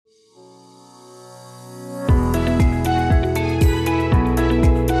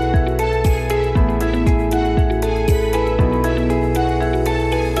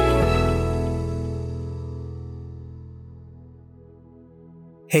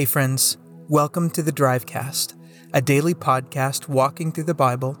Hey friends, welcome to the Drivecast, a daily podcast walking through the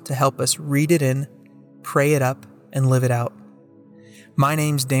Bible to help us read it in, pray it up, and live it out. My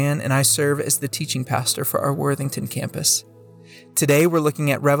name's Dan, and I serve as the teaching pastor for our Worthington campus. Today we're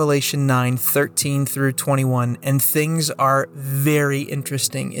looking at Revelation 9:13 through 21, and things are very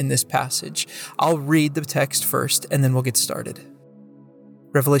interesting in this passage. I'll read the text first, and then we'll get started.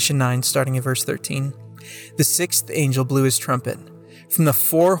 Revelation 9, starting at verse 13. The sixth angel blew his trumpet. From the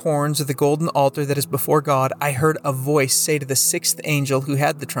four horns of the golden altar that is before God, I heard a voice say to the sixth angel who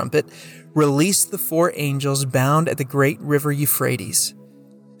had the trumpet, "Release the four angels bound at the great river Euphrates."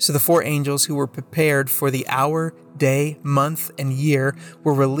 So the four angels who were prepared for the hour, day, month, and year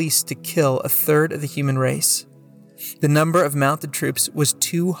were released to kill a third of the human race. The number of mounted troops was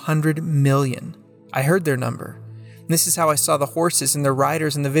 200 million. I heard their number. This is how I saw the horses and their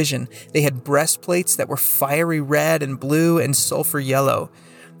riders in the vision. They had breastplates that were fiery red and blue and sulfur yellow.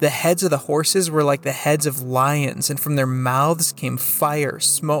 The heads of the horses were like the heads of lions, and from their mouths came fire,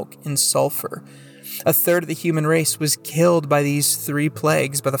 smoke, and sulfur. A third of the human race was killed by these three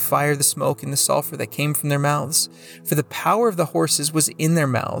plagues, by the fire, the smoke, and the sulfur that came from their mouths. For the power of the horses was in their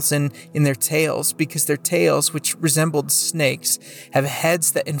mouths and in their tails, because their tails, which resembled snakes, have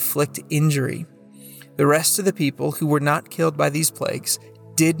heads that inflict injury. The rest of the people who were not killed by these plagues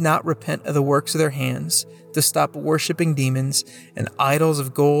did not repent of the works of their hands, to stop worshiping demons and idols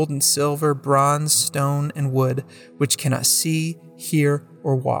of gold and silver, bronze, stone, and wood, which cannot see, hear,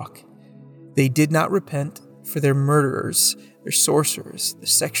 or walk. They did not repent for their murderers, their sorcerers, their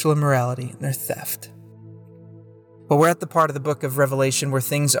sexual immorality, and their theft. Well, we're at the part of the book of Revelation where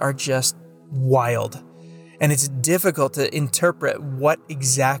things are just wild. And it's difficult to interpret what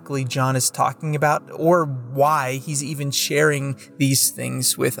exactly John is talking about or why he's even sharing these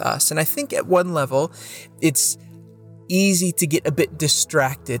things with us. And I think at one level, it's easy to get a bit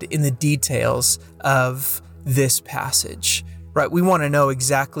distracted in the details of this passage, right? We want to know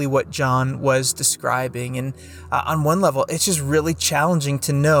exactly what John was describing. And on one level, it's just really challenging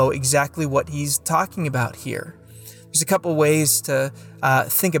to know exactly what he's talking about here. There's a couple ways to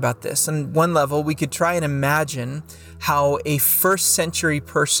think about this. On one level, we could try and imagine how a first century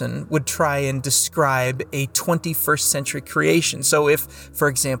person would try and describe a 21st century creation. So if, for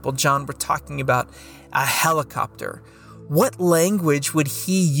example, John were talking about a helicopter, what language would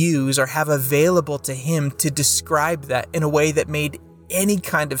he use or have available to him to describe that in a way that made any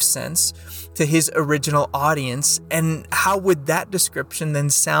kind of sense to his original audience? And how would that description then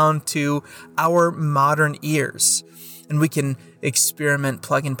sound to our modern ears? And we can experiment,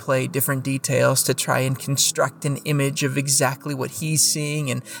 plug and play different details to try and construct an image of exactly what he's seeing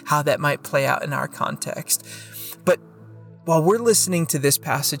and how that might play out in our context. But while we're listening to this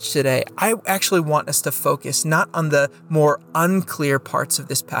passage today, I actually want us to focus not on the more unclear parts of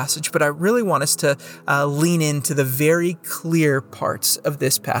this passage, but I really want us to lean into the very clear parts of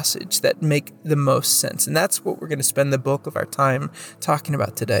this passage that make the most sense. And that's what we're going to spend the bulk of our time talking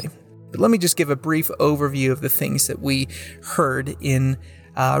about today. But let me just give a brief overview of the things that we heard in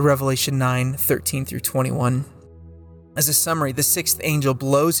Revelation 9:13 through 21. As a summary, the sixth angel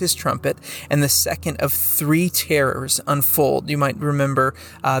blows his trumpet, and the second of three terrors unfold. You might remember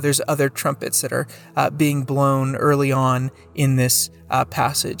there's other trumpets that are being blown early on in this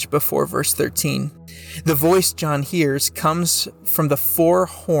passage before verse 13. The voice John hears comes from the four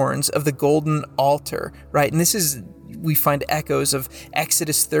horns of the golden altar, right? And we find echoes of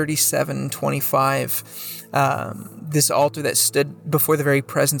Exodus 37:25, this altar that stood before the very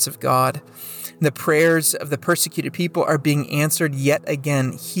presence of God. The prayers of the persecuted people are being answered yet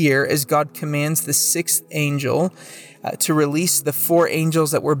again here as God commands the sixth angel to release the four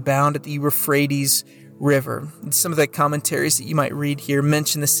angels that were bound at the Euphrates River. And some of the commentaries that you might read here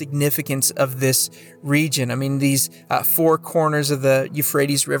mention the significance of this region. I mean, these four corners of the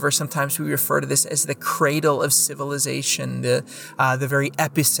Euphrates River, sometimes we refer to this as the cradle of civilization, the very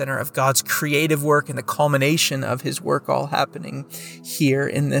epicenter of God's creative work and the culmination of his work all happening here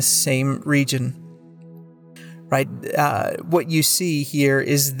in this same region. Right? What you see here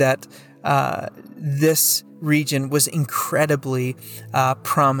is that this region was incredibly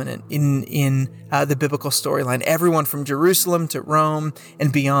prominent in the biblical storyline. Everyone from Jerusalem to Rome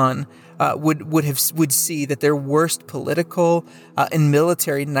and beyond would see that their worst political and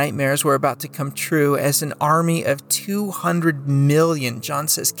military nightmares were about to come true as an army of 200 million, John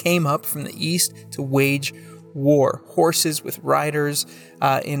says, came up from the east to wage war. Horses with riders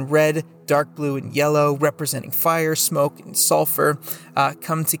in red, dark blue, and yellow, representing fire, smoke, and sulfur,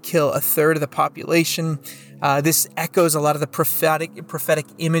 come to kill a third of the population. This echoes a lot of the prophetic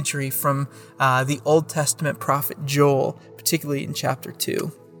imagery from the Old Testament prophet Joel, particularly in chapter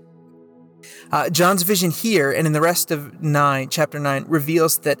 2. John's vision here and in the rest of chapter 9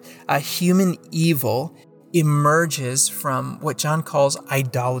 reveals that human evil emerges from what John calls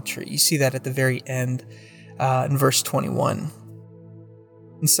idolatry. You see that at the very end in verse 21.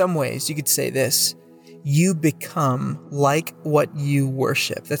 In some ways, you could say this: you become like what you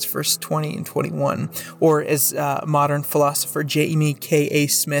worship. That's verse 20 and 21. Or as modern philosopher Jamie K.A.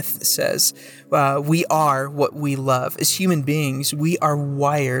 Smith says, we are what we love. As human beings, we are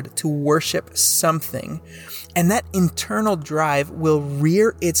wired to worship something. And that internal drive will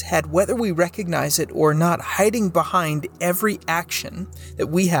rear its head, whether we recognize it or not. Hiding behind every action that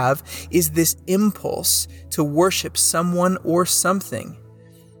we have is this impulse to worship someone or something.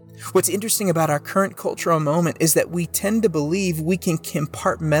 What's interesting about our current cultural moment is that we tend to believe we can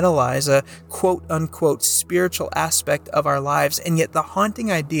compartmentalize a quote-unquote spiritual aspect of our lives, and yet the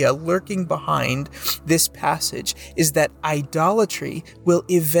haunting idea lurking behind this passage is that idolatry will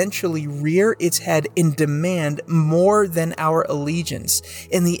eventually rear its head and demand more than our allegiance.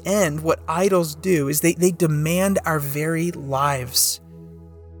 In the end, what idols do is they demand our very lives.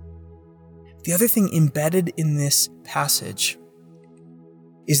 The other thing embedded in this passage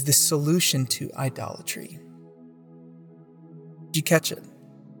is the solution to idolatry. Did you catch it?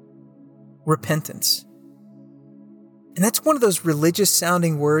 Repentance. And that's one of those religious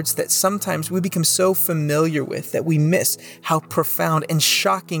sounding words that sometimes we become so familiar with that we miss how profound and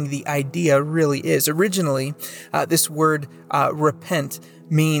shocking the idea really is. Originally, this word repent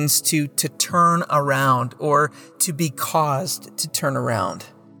means to turn around or to be caused to turn around.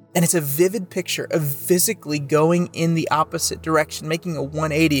 And it's a vivid picture of physically going in the opposite direction, making a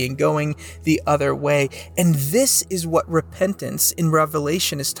 180 and going the other way. And this is what repentance in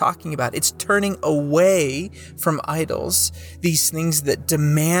Revelation is talking about. It's turning away from idols, these things that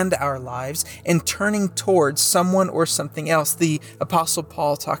demand our lives, and turning towards someone or something else. The Apostle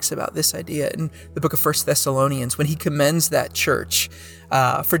Paul talks about this idea in the book of 1 Thessalonians when he commends that church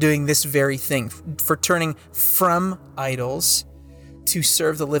for doing this very thing, for turning from idols to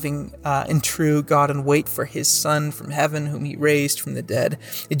serve the living and true God and wait for his Son from heaven, whom he raised from the dead,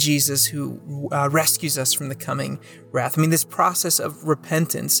 Jesus, who rescues us from the coming wrath. I mean, this process of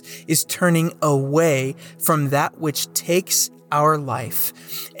repentance is turning away from that which takes our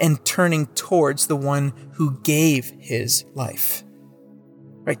life and turning towards the one who gave his life.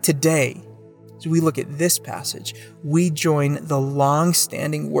 Right? Today, as we look at this passage, we join the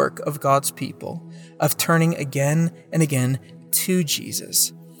long-standing work of God's people of turning again and again to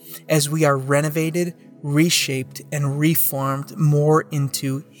Jesus as we are renovated, reshaped, and reformed more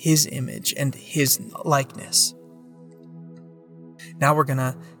into his image and his likeness. Now we're going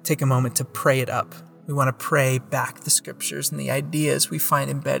to take a moment to pray it up. We want to pray back the scriptures and the ideas we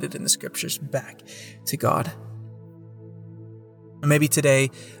find embedded in the scriptures back to God. And maybe today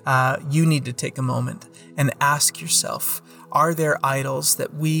you need to take a moment and ask yourself, are there idols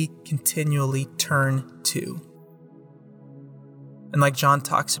that we continually turn to? And like John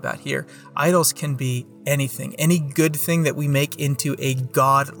talks about here, idols can be anything. Any good thing that we make into a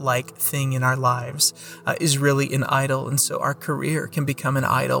God-like thing in our lives is really an idol. And so our career can become an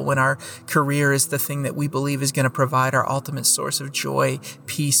idol when our career is the thing that we believe is going to provide our ultimate source of joy,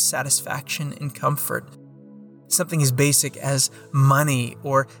 peace, satisfaction, and comfort. Something as basic as money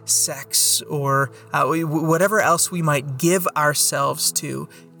or sex or whatever else we might give ourselves to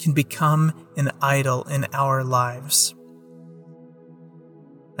can become an idol in our lives.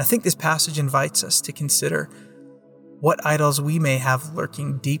 I think this passage invites us to consider what idols we may have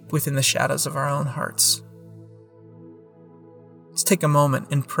lurking deep within the shadows of our own hearts. Let's take a moment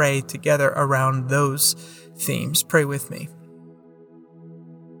and pray together around those themes. Pray with me.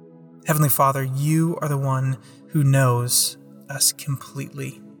 Heavenly Father, you are the one who knows us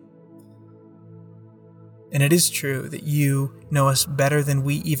completely. And it is true that you know us better than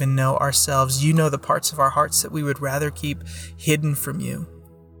we even know ourselves. You know the parts of our hearts that we would rather keep hidden from you.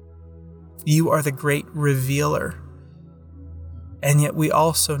 You are the great revealer. And yet we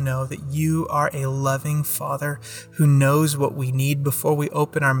also know that you are a loving Father who knows what we need before we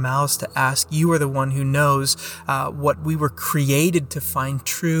open our mouths to ask. You are the one who knows what we were created to find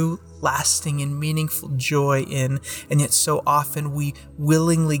true, lasting, and meaningful joy in. And yet so often we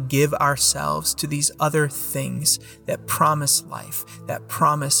willingly give ourselves to these other things that promise life, that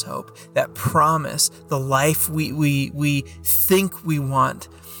promise hope, that promise the life we think we want.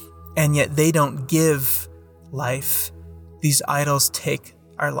 And yet they don't give life. These idols take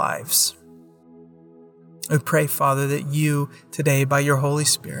our lives. I pray, Father, that you today, by your Holy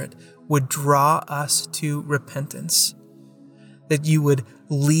Spirit, would draw us to repentance, that you would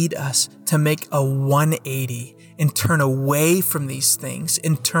lead us to make a 180 and turn away from these things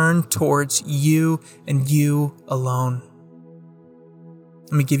and turn towards you and you alone.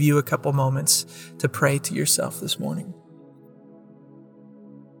 Let me give you a couple moments to pray to yourself this morning.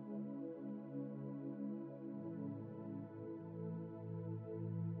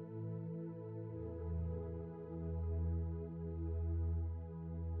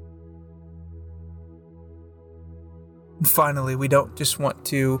 And finally, we don't just want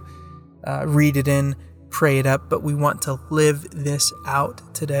to read it in, pray it up, but we want to live this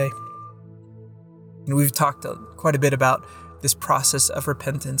out today. And we've talked quite a bit about this process of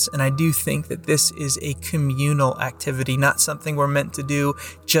repentance, and I do think that this is a communal activity, not something we're meant to do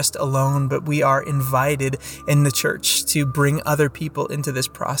just alone, but we are invited in the church to bring other people into this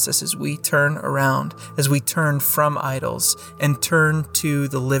process as we turn around, as we turn from idols and turn to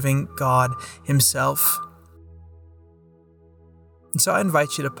the living God himself. And so I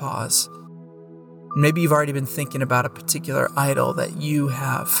invite you to pause. Maybe you've already been thinking about a particular idol that you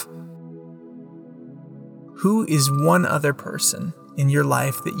have. Who is one other person in your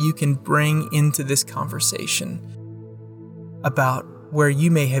life that you can bring into this conversation about where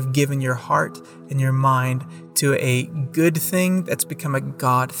you may have given your heart and your mind to a good thing that's become a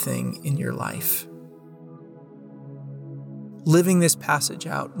God thing in your life? Living this passage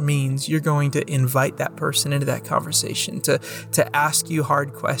out means you're going to invite that person into that conversation, to ask you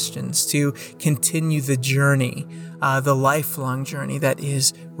hard questions, to continue the journey, the lifelong journey that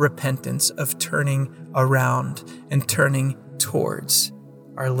is repentance, of turning around and turning towards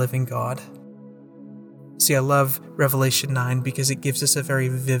our living God. See, I love Revelation 9 because it gives us a very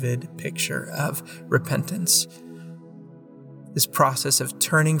vivid picture of repentance. This process of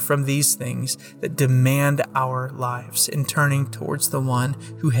turning from these things that demand our lives and turning towards the one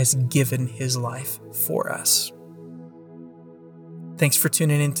who has given his life for us. Thanks for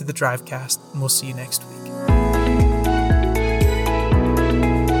tuning into the Drivecast, and we'll see you next week.